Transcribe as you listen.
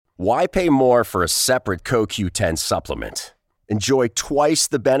Why pay more for a separate CoQ10 supplement? Enjoy twice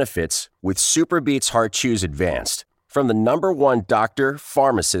the benefits with SuperBeets Heart Chews Advanced from the #1 doctor,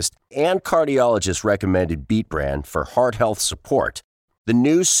 pharmacist, and cardiologist recommended beet brand for heart health support. The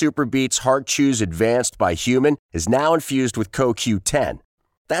new SuperBeets Heart Chews Advanced by Human is now infused with CoQ10.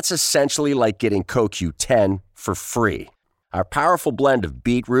 That's essentially like getting CoQ10 for free. Our powerful blend of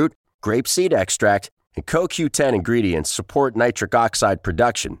beetroot, grapeseed extract, and CoQ10 ingredients support nitric oxide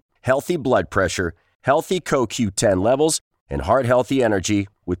production, healthy blood pressure, healthy CoQ10 levels, and heart-healthy energy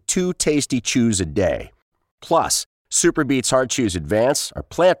with 2 tasty chews a day. Plus, SuperBeets Heart Chews Advance are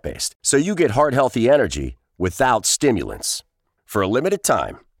plant-based, so you get heart-healthy energy without stimulants. For a limited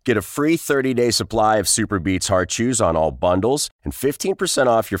time, get a free 30-day supply of SuperBeets Heart Chews on all bundles and 15%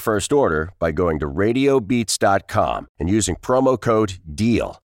 off your first order by going to radiobeats.com and using promo code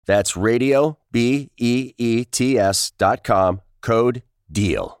DEAL. That's radio, BEETS.com, code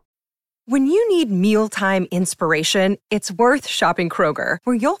DEAL. When you need mealtime inspiration, it's worth shopping Kroger,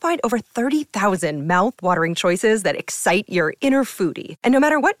 where you'll find over 30,000 mouth-watering choices that excite your inner foodie. And no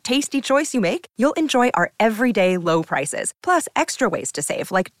matter what tasty choice you make, you'll enjoy our everyday low prices, plus extra ways to save,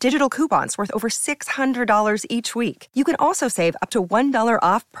 like digital coupons worth over $600 each week. You can also save up to $1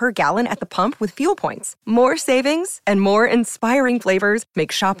 off per gallon at the pump with fuel points. More savings and more inspiring flavors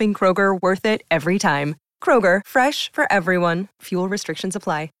make shopping Kroger worth it every time. Kroger, fresh for everyone. Fuel restrictions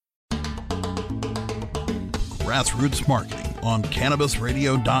apply. Grassroots Marketing on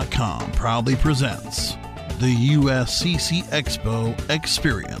CannabisRadio.com proudly presents the USCC Expo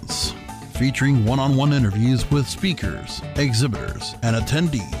Experience, featuring one-on-one interviews with speakers, exhibitors, and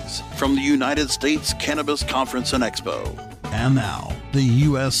attendees from the United States Cannabis Conference and Expo. And now, the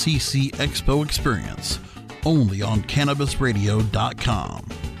USCC Expo Experience, only on CannabisRadio.com.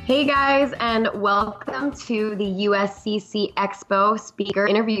 Hey guys, and welcome to the USCC Expo Speaker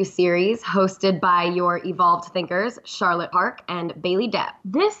Interview Series hosted by your evolved thinkers, Charlotte Park and Bailey Depp.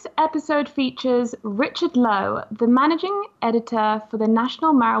 This episode features Richard Lowe, the managing editor for the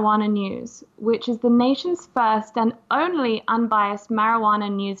National Marijuana News, which is the nation's first and only unbiased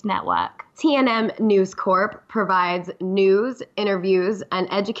marijuana news network. TNM News Corp provides news, interviews, and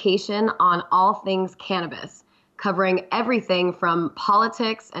education on all things cannabis, covering everything from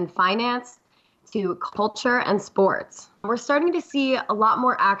politics and finance to culture and sports. We're starting to see a lot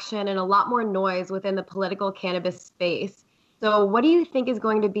more action and a lot more noise within the political cannabis space. So what do you think is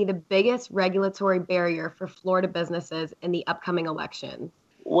going to be the biggest regulatory barrier for Florida businesses in the upcoming election?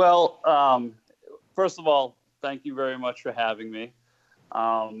 Well, first of all, thank you very much for having me.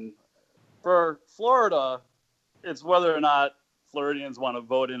 For Florida, it's whether or not Floridians want to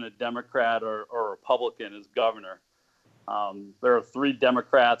vote in a Democrat or Republican as governor. There are 3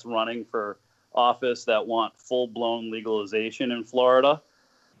 Democrats running for office that want full-blown legalization in Florida.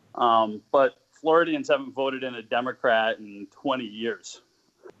 But Floridians haven't voted in a Democrat in 20 years.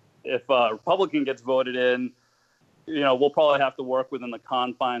 If a Republican gets voted in, we'll probably have to work within the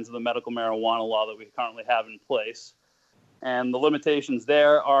confines of the medical marijuana law that we currently have in place. And the limitations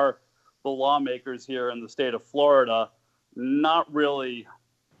there are the lawmakers here in the state of Florida not really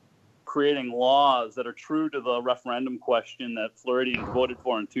creating laws that are true to the referendum question that Floridians voted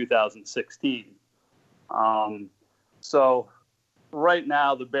for in 2016. So right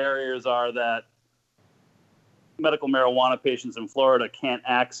now, the barriers are that medical marijuana patients in Florida can't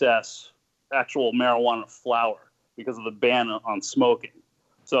access actual marijuana flower because of the ban on smoking.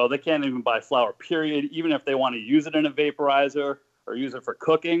 So they can't even buy flower, period, even if they want to use it in a vaporizer or use it for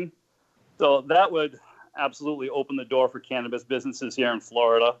cooking. So that would absolutely open the door for cannabis businesses here in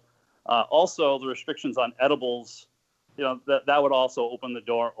Florida. Also, the restrictions on edibles, that would also open the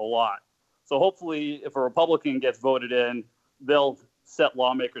door a lot. So hopefully, if a Republican gets voted in, they'll set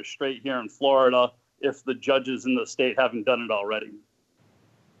lawmakers straight here in Florida if the judges in the state haven't done it already.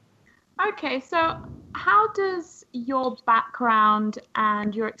 Okay, so how does your background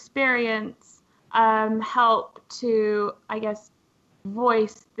and your experience help to,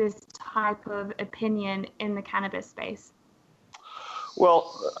 voice this type of opinion in the cannabis space?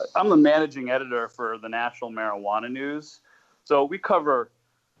 Well, I'm the managing editor for the National Marijuana News. So we cover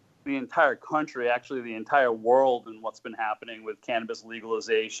the entire country, actually the entire world, and what's been happening with cannabis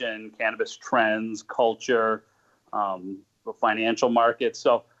legalization, cannabis trends, culture, the financial markets.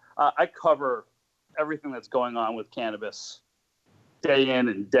 So I cover everything that's going on with cannabis day in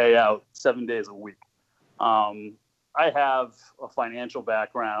and day out, 7 days a week. I have a financial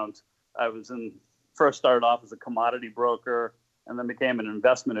background. I first started off as a commodity broker and then became an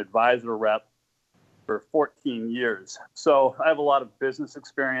investment advisor rep for 14 years. So I have a lot of business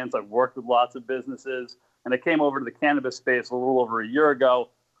experience. I've worked with lots of businesses, and I came over to the cannabis space a little over a year ago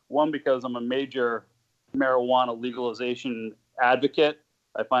One, because I'm a major marijuana legalization advocate.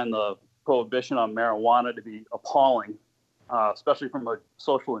 I find the prohibition on marijuana to be appalling, especially from a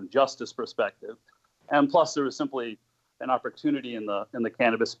social injustice perspective. And plus, there is simply an opportunity in the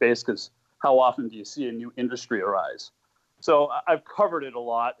cannabis space, because how often do you see a new industry arise? So I've covered it a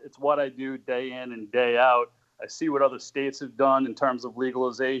lot. It's what I do day in and day out. I see what other states have done in terms of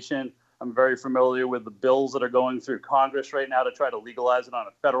legalization. I'm very familiar with the bills that are going through Congress right now to try to legalize it on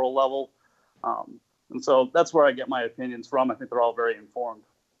a federal level. And so that's where I get my opinions from. I think they're all very informed.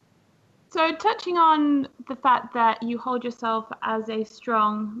 So touching on the fact that you hold yourself as a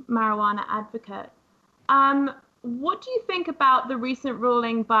strong marijuana advocate, what do you think about the recent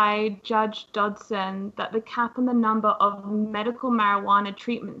ruling by Judge Dodson that the cap on the number of medical marijuana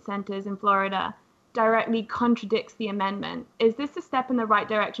treatment centers in Florida directly contradicts the amendment? Is this a step in the right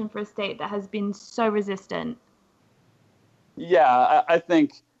direction for a state that has been so resistant? Yeah, I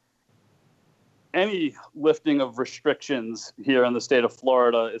think any lifting of restrictions here in the state of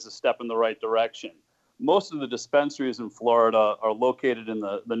Florida is a step in the right direction. Most of the dispensaries in Florida are located in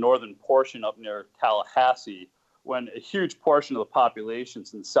the northern portion up near Tallahassee, when a huge portion of the population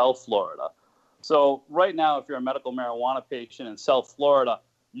is in South Florida. So right now, if you're a medical marijuana patient in South Florida,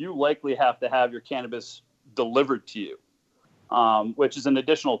 you likely have to have your cannabis delivered to you, which is an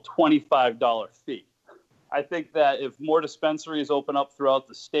additional $25 fee. I think that if more dispensaries open up throughout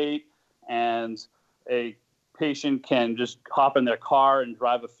the state and a patient can just hop in their car and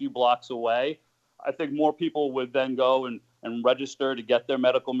drive a few blocks away, I think more people would then go and register to get their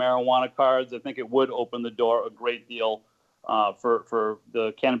medical marijuana cards. I think it would open the door a great deal for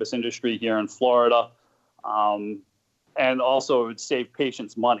the cannabis industry here in Florida. And also it would save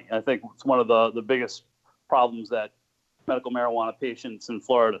patients money. I think it's one of the biggest problems that medical marijuana patients in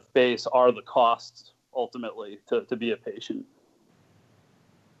Florida face are the costs, ultimately, to be a patient.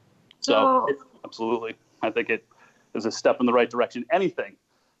 So absolutely, I think it is a step in the right direction. Anything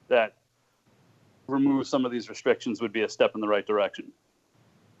that remove some of these restrictions would be a step in the right direction.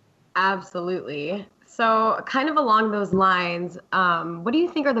 Absolutely. So kind of along those lines, what do you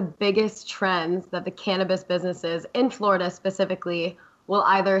think are the biggest trends that the cannabis businesses in Florida specifically will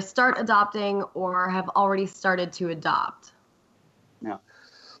either start adopting or have already started to adopt? Yeah.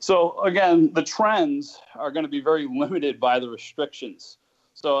 So again, the trends are going to be very limited by the restrictions.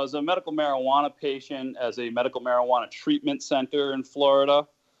 So as a medical marijuana patient, as a medical marijuana treatment center in Florida,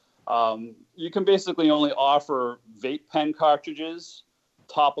 you can basically only offer vape pen cartridges,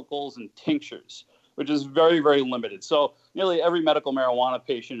 topicals, and tinctures, which is very, very limited. So nearly every medical marijuana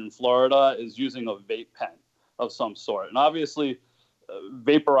patient in Florida is using a vape pen of some sort. And obviously,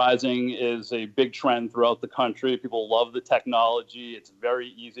 vaporizing is a big trend throughout the country. People love the technology. It's very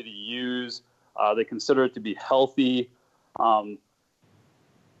easy to use. They consider it to be healthy.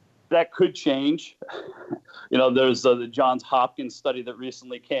 That could change. There's the Johns Hopkins study that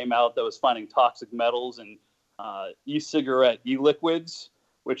recently came out that was finding toxic metals in e-cigarette e-liquids,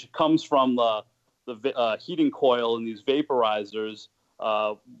 which comes from the heating coil in these vaporizers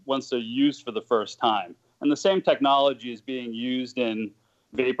once they're used for the first time. And the same technology is being used in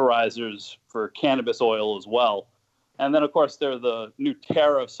vaporizers for cannabis oil as well. And then, of course, there are the new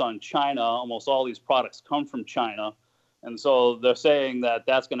tariffs on China. Almost all these products come from China. And so they're saying that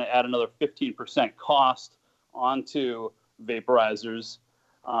that's going to add another 15% cost onto vaporizers.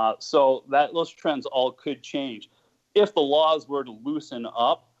 So those trends all could change. If the laws were to loosen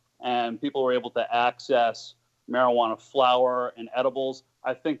up and people were able to access marijuana flower and edibles,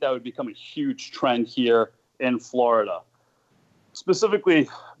 I think that would become a huge trend here in Florida. Specifically,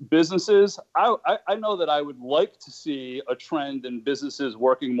 businesses, I know that I would like to see a trend in businesses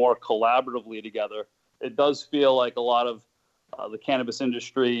working more collaboratively together. It does feel like a lot of the cannabis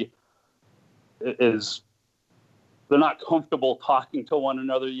industry they're not comfortable talking to one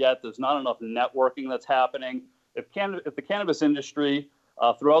another yet. There's not enough networking that's happening. If the cannabis industry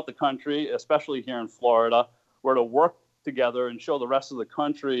throughout the country, especially here in Florida, were to work together and show the rest of the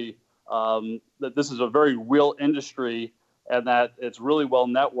country that this is a very real industry and that it's really well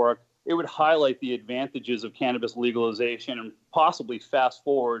networked, it would highlight the advantages of cannabis legalization and possibly fast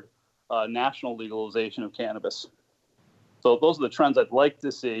forward national legalization of cannabis. So those are the trends I'd like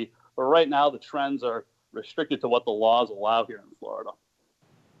to see. But right now, the trends are restricted to what the laws allow here in Florida.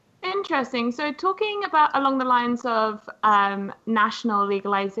 Interesting. So talking about along the lines of national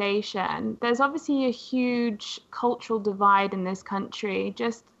legalization, there's obviously a huge cultural divide in this country.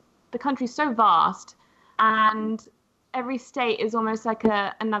 Just the country's so vast, and every state is almost like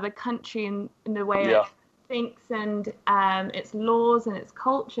another country in the way it thinks and its laws and its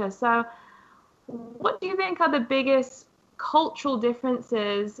culture. So what do you think are the biggest cultural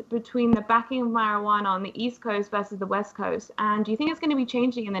differences between the backing of marijuana on the East Coast versus the West Coast? And do you think it's going to be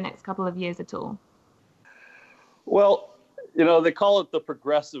changing in the next couple of years at all? Well, they call it the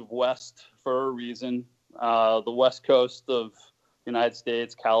progressive West for a reason. The West Coast of the United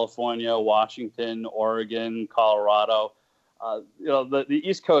States, California, Washington, Oregon, Colorado, the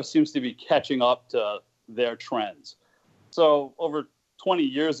East Coast seems to be catching up to their trends. So over 20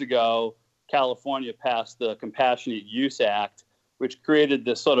 years ago, California passed the Compassionate Use Act, which created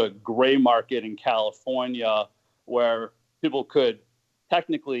this sort of gray market in California where people could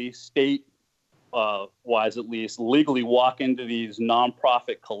technically, state-wise at least, legally walk into these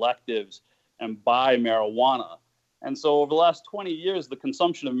nonprofit collectives and buy marijuana. And so over the last 20 years, the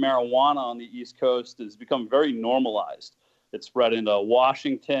consumption of marijuana on the East Coast has become very normalized. It's spread into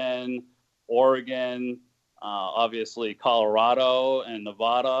Washington, Oregon, obviously Colorado and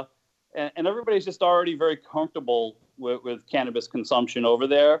Nevada. And everybody's just already very comfortable with cannabis consumption over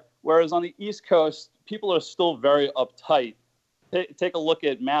there. Whereas on the East Coast, people are still very uptight. Take a look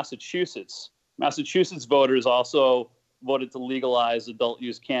at Massachusetts. Massachusetts voters also voted to legalize adult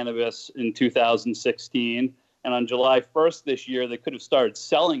use cannabis in 2016. And on July 1st this year, they could have started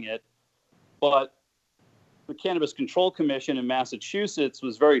selling it. But the Cannabis Control Commission in Massachusetts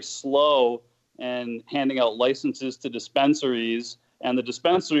was very slow in handing out licenses to dispensaries, and the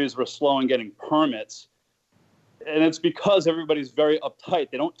dispensaries were slow in getting permits. And it's because everybody's very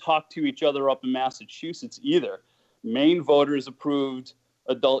uptight. They don't talk to each other up in Massachusetts either. Maine voters approved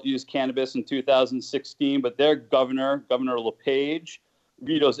adult use cannabis in 2016, but their Governor LePage,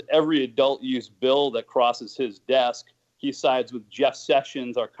 vetoes every adult use bill that crosses his desk. He sides with Jeff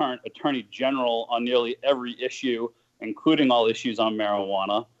Sessions, our current Attorney General, on nearly every issue, including all issues on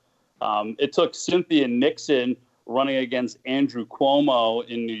marijuana. It took Cynthia Nixon running against Andrew Cuomo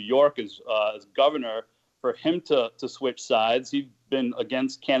in New York as governor for him to switch sides. He'd been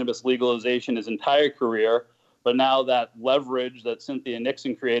against cannabis legalization his entire career, but now that leverage that Cynthia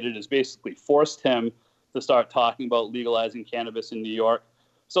Nixon created has basically forced him to start talking about legalizing cannabis in New York.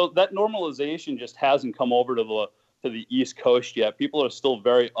 So that normalization just hasn't come over to the East Coast yet. People are still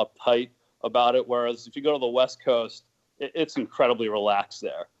very uptight about it, whereas if you go to the West Coast, it's incredibly relaxed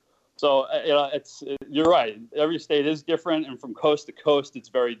there. So you're right. Every state is different, and from coast to coast, it's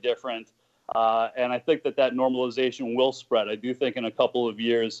very different. And I think that normalization will spread. I do think in a couple of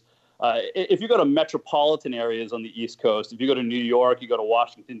years, if you go to metropolitan areas on the East Coast, if you go to New York, you go to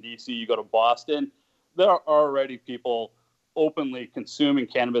Washington, D.C., you go to Boston, there are already people openly consuming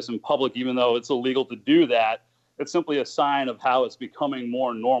cannabis in public, even though it's illegal to do that. It's simply a sign of how it's becoming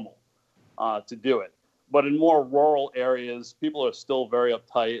more normal to do it. But in more rural areas, people are still very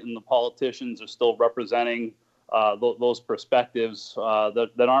uptight, and the politicians are still representing those perspectives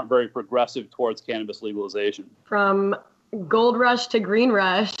that aren't very progressive towards cannabis legalization. From gold rush to green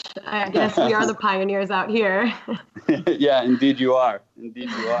rush, I guess we are the pioneers out here. Yeah, indeed you are. Indeed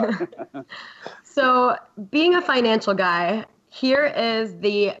you are. So being a financial guy, here is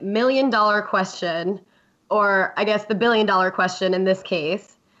the $1 million question, or I guess the $1 billion question in this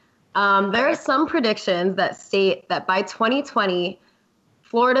case. There are some predictions that state that by 2020,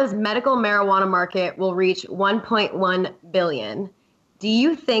 Florida's medical marijuana market will reach $1.1 billion. Do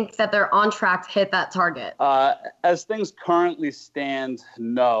you think that they're on track to hit that target? As things currently stand,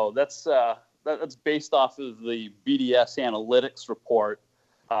 no. That's based off of the BDS Analytics report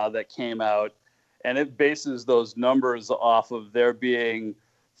that came out, and it bases those numbers off of there being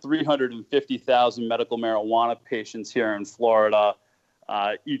 350,000 medical marijuana patients here in Florida,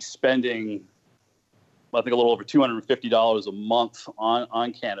 each spending, I think, a little over $250 a month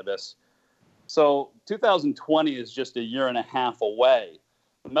on cannabis. So 2020 is just a year and a half away.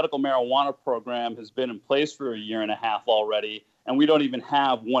 The medical marijuana program has been in place for a year and a half already, and we don't even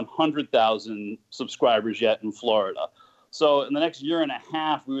have 100,000 subscribers yet in Florida. So in the next year and a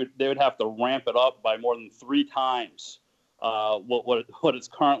half, they would have to ramp it up by more than 3 times what it's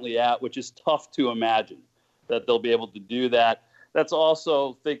currently at, which is tough to imagine that they'll be able to do that. That's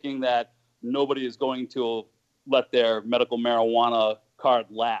also thinking that nobody is going to let their medical marijuana card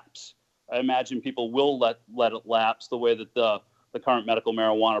lapse. I imagine people will let it lapse the way that the current medical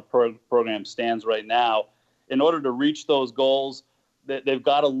marijuana program stands right now. In order to reach those goals, they've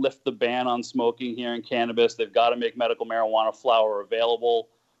got to lift the ban on smoking here in cannabis. They've got to make medical marijuana flower available.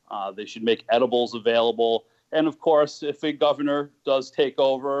 They should make edibles available. And of course, if a governor does take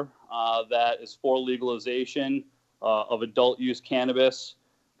over that is for legalization of adult use cannabis,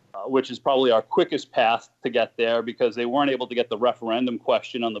 which is probably our quickest path to get there because they weren't able to get the referendum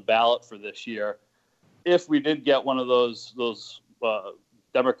question on the ballot for this year. If we did get one of those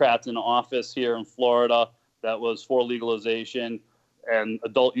Democrats in office here in Florida, that was for legalization and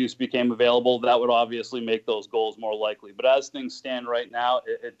adult use became available, that would obviously make those goals more likely. But as things stand right now,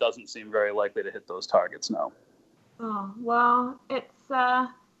 it doesn't seem very likely to hit those targets, no. Oh, well, it's kind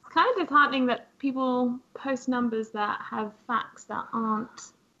of disheartening that people post numbers that have facts that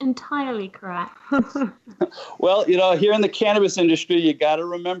aren't entirely correct. Well, here in the cannabis industry, you got to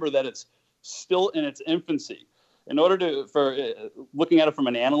remember that it's still in its infancy. In order for looking at it from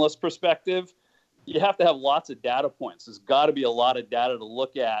an analyst perspective, you have to have lots of data points. There's got to be a lot of data to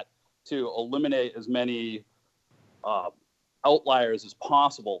look at to eliminate as many outliers as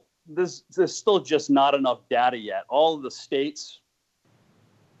possible. There's still just not enough data yet. All of the states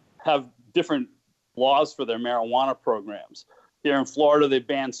have different laws for their marijuana programs. Here in Florida, they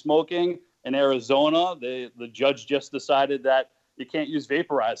banned smoking. In Arizona, the judge just decided that you can't use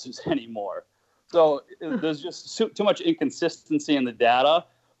vaporizers anymore. So there's just too much inconsistency in the data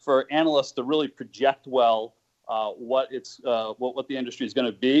for analysts to really project well what the industry is going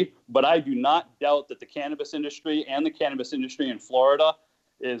to be. But I do not doubt that the cannabis industry and the cannabis industry in Florida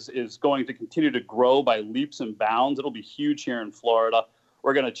is going to continue to grow by leaps and bounds. It'll be huge here in Florida.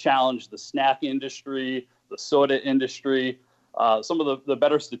 We're going to challenge the snack industry, the soda industry. Some of the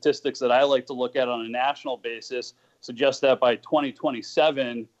better statistics that I like to look at on a national basis suggest that by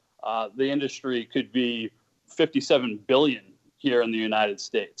 2027, the industry could be $57 billion here in the United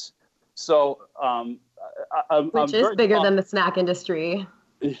States. So which is bigger than the snack industry.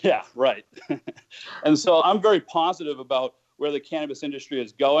 Yeah, right. And so I'm very positive about where the cannabis industry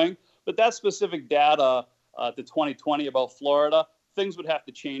is going. But that specific data to 2020 about Florida, things would have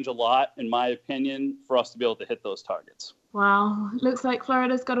to change a lot, in my opinion, for us to be able to hit those targets. Wow. Looks like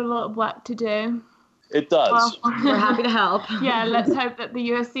Florida's got a lot of work to do. It does. Well, we're happy to help. Yeah, let's hope that the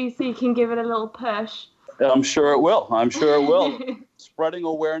USCC can give it a little push. I'm sure it will. Spreading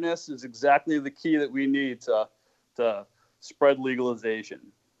awareness is exactly the key that we need to spread legalization.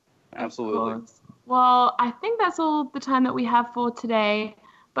 Absolutely. Well, I think that's all the time that we have for today.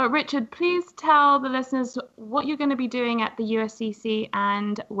 But Richard, please tell the listeners what you're going to be doing at the USCC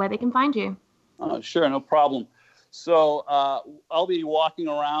and where they can find you. Sure, no problem. So I'll be walking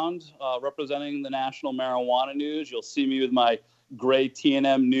around representing the National Marijuana News. You'll see me with my gray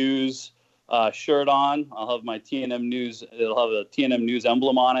TNM News shirt on. I'll have my TNM News. It'll have a TNM News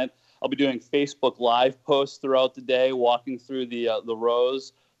emblem on it. I'll be doing Facebook Live posts throughout the day, walking through the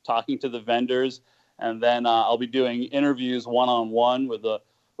rows, talking to the vendors, and then I'll be doing interviews one-on-one with a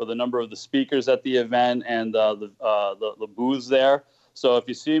number of the speakers at the event and the booths there. So if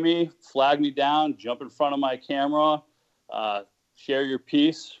you see me, flag me down, jump in front of my camera, share your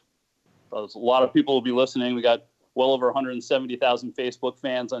piece. A lot of people will be listening. We got well over 170,000 Facebook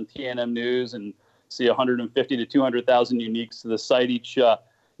fans on TNM News and see 150 to 200,000 uniques to the site each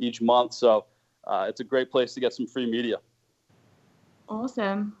month. So it's a great place to get some free media.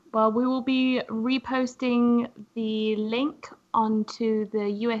 Awesome. Well, we will be reposting the link onto the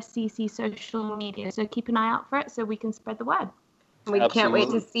USCC social media. So keep an eye out for it so we can spread the word. We can't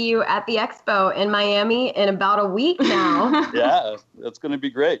wait to see you at the expo in Miami in about a week now. Yeah, that's going to be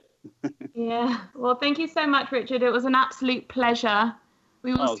great. Yeah. Well, thank you so much, Richard. It was an absolute pleasure.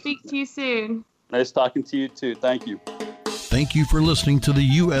 We will speak to you soon. Nice talking to you, too. Thank you. Thank you for listening to the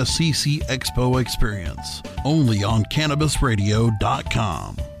USCC Expo Experience, only on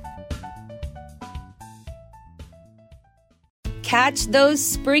CannabisRadio.com. Catch those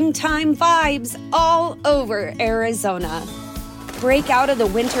springtime vibes all over Arizona. Break out of the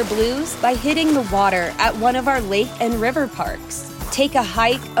winter blues by hitting the water at one of our lake and river parks. Take a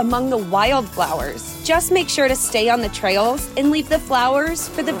hike among the wildflowers. Just make sure to stay on the trails and leave the flowers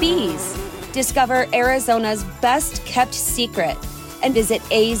for the bees. Discover Arizona's best-kept secret and visit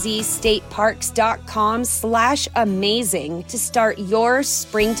azstateparks.com/amazing to start your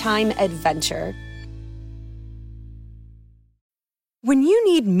springtime adventure. When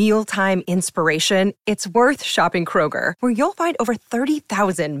you need mealtime inspiration, it's worth shopping Kroger, where you'll find over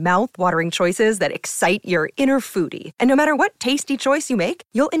 30,000 mouth-watering choices that excite your inner foodie. And no matter what tasty choice you make,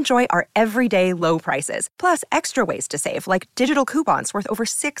 you'll enjoy our everyday low prices, plus extra ways to save, like digital coupons worth over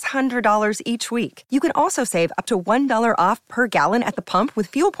 $600 each week. You can also save up to $1 off per gallon at the pump with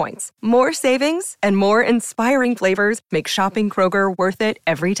fuel points. More savings and more inspiring flavors make shopping Kroger worth it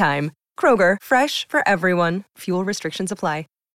every time. Kroger, fresh for everyone. Fuel restrictions apply.